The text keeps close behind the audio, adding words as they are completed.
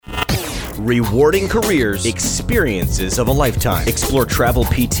Rewarding careers, experiences of a lifetime. Explore Travel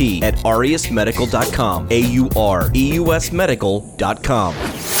PT at aureusmedical.com. AUREUSmedical.com.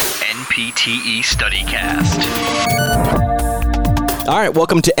 NPTE StudyCast. All right,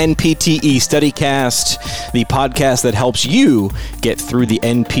 welcome to NPTE StudyCast, the podcast that helps you get through the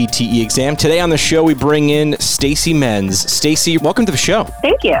NPTE exam. Today on the show, we bring in Stacy Menz. Stacy, welcome to the show.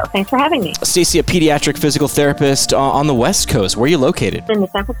 Thank you. Thanks for having me. Stacy, a pediatric physical therapist on the West Coast. Where are you located? In the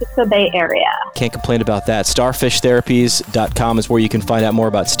San Francisco Bay Area. Can't complain about that. Starfishtherapies.com is where you can find out more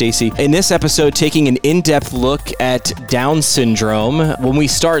about Stacy. In this episode, taking an in-depth look at Down syndrome. When we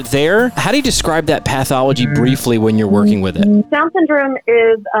start there, how do you describe that pathology briefly when you're working with it? Down syndrome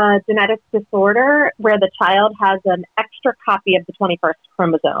is a genetic disorder where the child has an extra copy of the 21st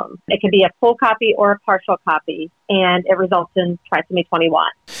chromosome. It can be a full copy or a partial copy, and it results in trisomy 21.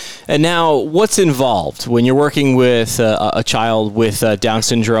 And now, what's involved when you're working with a child with Down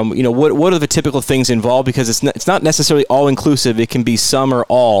syndrome? You know, what are the typical things involved? Because it's not necessarily all-inclusive. It can be some or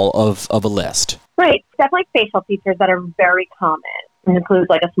all of a list. Right. Definitely facial features that are very common. It includes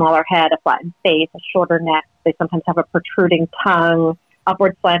like a smaller head, a flattened face, a shorter neck. They sometimes have a protruding tongue,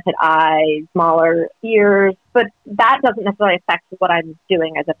 upward slanted eyes, smaller ears. But that doesn't necessarily affect what I'm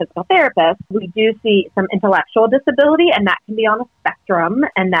doing as a physical therapist. We do see some intellectual disability, and that can be on a spectrum,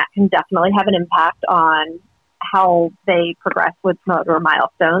 and that can definitely have an impact on how they progress with motor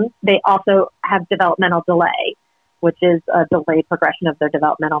milestones. They also have developmental delay, which is a delayed progression of their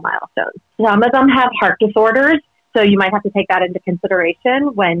developmental milestones. Some of them have heart disorders, so you might have to take that into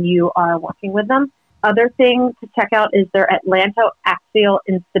consideration when you are working with them. Other thing to check out is their atlantoaxial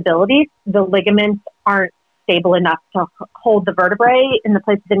instability. The ligaments aren't stable enough to hold the vertebrae in the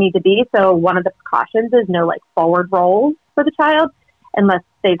places they need to be. So one of the precautions is no forward rolls for the child unless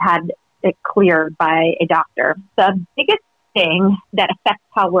they've had it cleared by a doctor. The biggest thing that affects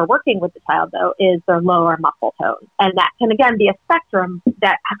how we're working with the child, though, is their lower muscle tone. And that can, again, be a spectrum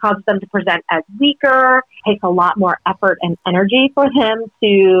that causes them to present as weaker. It takes a lot more effort and energy for him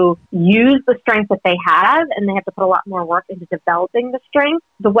to use the strength that they have, and they have to put a lot more work into developing the strength.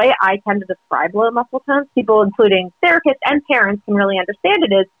 The way I tend to describe low muscle tones, people, including therapists and parents, can really understand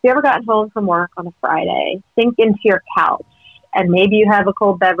it is, if you ever gotten home from work on a Friday, sink into your couch, and maybe you have a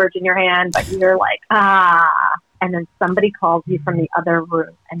cold beverage in your hand, but you're like, and then somebody calls you from the other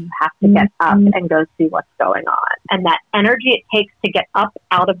room and you have to get up and go see what's going on. And that energy it takes to get up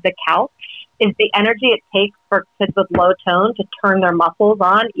out of the couch is the energy it takes for kids with low tone to turn their muscles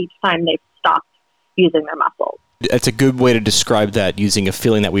on each time they've stopped using their muscles. That's a good way to describe that, using a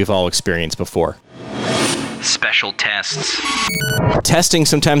feeling that we've all experienced before. Special tests. Testing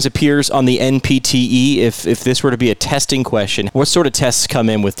sometimes appears on the NPTE. If this were to be a testing question, what sort of tests come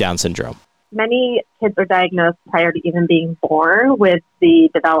in with Down syndrome? Many kids are diagnosed prior to even being born with the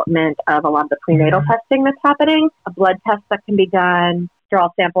development of a lot of the prenatal testing that's happening. A blood test that can be done, draw a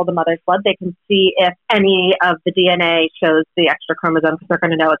sample of the mother's blood. They can see if any of the DNA shows the extra chromosome because they're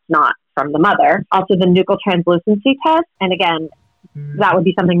going to know it's not from the mother. Also, the nuchal translucency test. And again, that would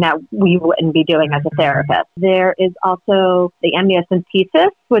be something that we wouldn't be doing as a therapist. There is also the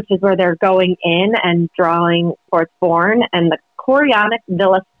amniocentesis, which is where they're going in and drawing before it's born, and the chorionic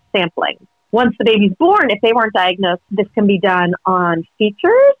villus sampling. Once the baby's born, if they weren't diagnosed, this can be done on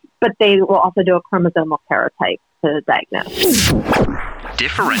features, but they will also do a chromosomal karyotype to diagnose.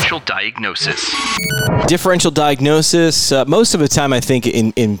 Differential diagnosis. Differential diagnosis. Most of the time, I think,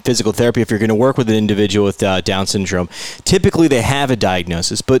 in physical therapy, if you're going to work with an individual with Down syndrome, typically they have a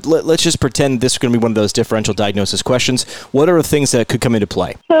diagnosis. But let's just pretend this is going to be one of those differential diagnosis questions. What are the things that could come into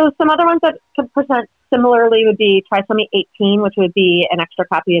play? So some other ones that could present similarly would be trisomy 18, which would be an extra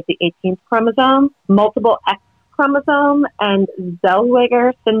copy of the 18th chromosome, multiple X chromosome, and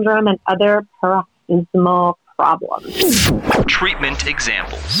Zellweger syndrome and other paroxysmal problems. Treatment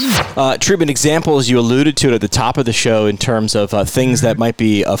examples. Treatment examples, you alluded to it at the top of the show in terms of things that might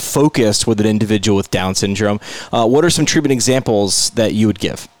be focused with an individual with Down syndrome. What are some treatment examples that you would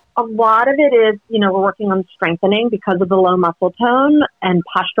give? A lot of it is, we're working on strengthening because of the low muscle tone and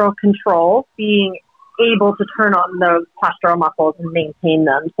postural control, being able to turn on those postural muscles and maintain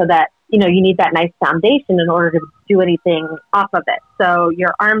them so that, you need that nice foundation in order to do anything off of it. So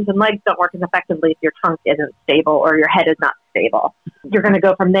your arms and legs don't work as effectively if your trunk isn't stable or your head is not stable. You're going to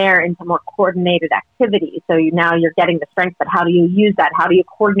go from there into more coordinated activity. So now you're getting the strength, but how do you use that? How do you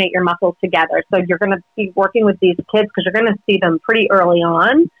coordinate your muscles together? So you're going to be working with these kids because you're going to see them pretty early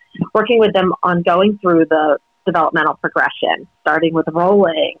on, working with them on going through the developmental progression, starting with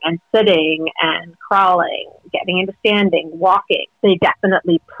rolling and sitting and crawling, getting into standing, walking. They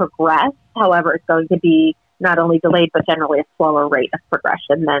definitely progress. However, it's going to be not only delayed, but generally a slower rate of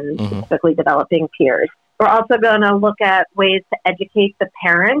progression than typically developing peers. We're also going to look at ways to educate the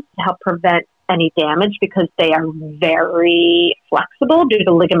parents to help prevent any damage because they are very flexible due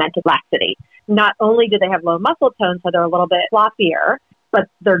to ligamented laxity. Not only do they have low muscle tone, so they're a little bit floppier, but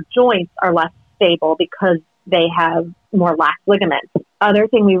their joints are less stable because they have more lax ligaments. Other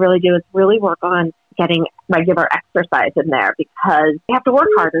thing we really do is really work on getting regular exercise in there because they have to work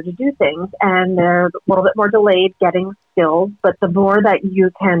harder to do things and they're a little bit more delayed getting skills. But the more that you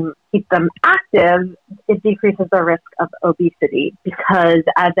can keep them active, it decreases their risk of obesity because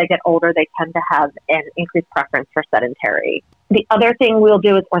as they get older, they tend to have an increased preference for sedentary. The other thing we'll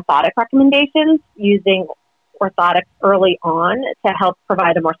do is orthotic recommendations, using orthotics early on to help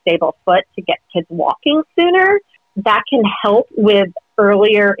provide a more stable foot to get kids walking sooner. That can help with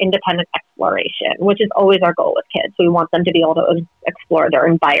earlier independent exploration, which is always our goal with kids. We want them to be able to explore their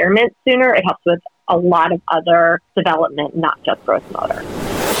environment sooner. It helps with a lot of other development, not just gross motor.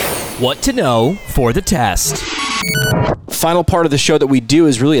 What to know for the test. Final part of the show that we do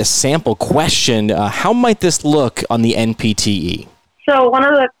is really a sample question. How might this look on the NPTE? So one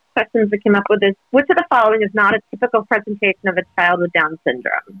of the questions we came up with is, which of the following is not a typical presentation of a child with Down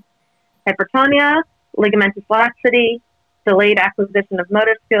syndrome? Hypertonia, ligamentous laxity, delayed acquisition of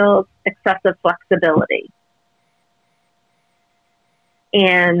motor skills, excessive flexibility.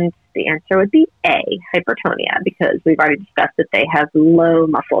 And the answer would be A, hypertonia, because we've already discussed that they have low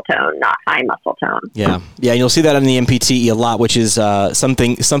muscle tone, not high muscle tone. Yeah, you'll see that in the NPTE a lot, which is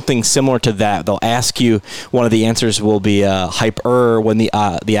something similar to that. They'll ask you, one of the answers will be hyper when the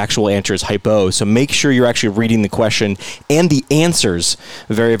actual answer is hypo. So make sure you're actually reading the question and the answers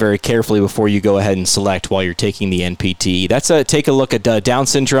very, very carefully before you go ahead and select while you're taking the NPTE. That's a take a look at Down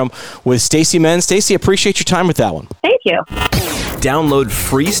syndrome with Stacy Menz. Stacy, appreciate your time with that one. Thank you. Download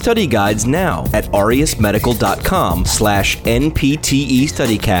free study guides now at aureusmedical.com/NPTE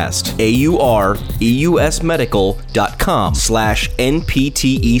StudyCast.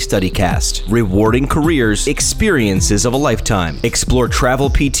 aureusmedical.com/NPTE StudyCast. Rewarding careers, experiences of a lifetime. Explore travel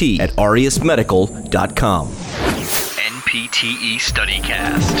PT at aureusmedical.com. NPTE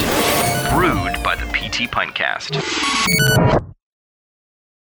StudyCast. Brewed by the PT Pintcast.